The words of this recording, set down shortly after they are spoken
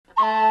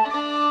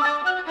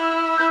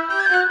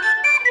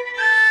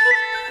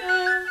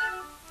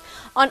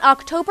On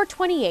October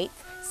 28,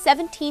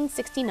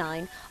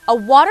 1769, a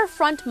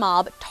waterfront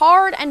mob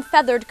tarred and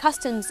feathered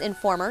Customs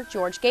informer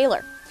George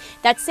Gaylor.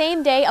 That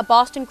same day, a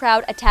Boston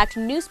crowd attacked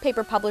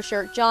newspaper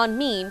publisher John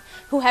Mean,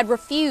 who had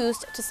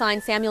refused to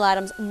sign Samuel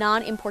Adams'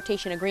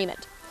 non-importation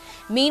agreement.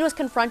 Mean was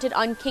confronted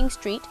on King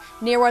Street,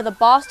 near where the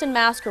Boston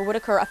Massacre would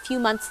occur a few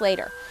months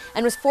later,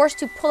 and was forced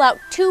to pull out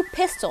 2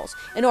 pistols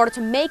in order to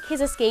make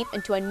his escape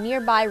into a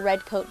nearby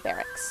Redcoat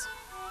barracks.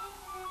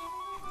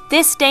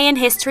 This Day in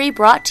History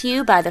brought to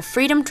you by the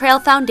Freedom Trail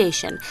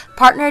Foundation,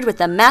 partnered with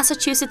the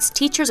Massachusetts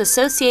Teachers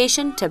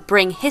Association to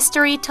bring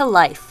history to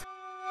life.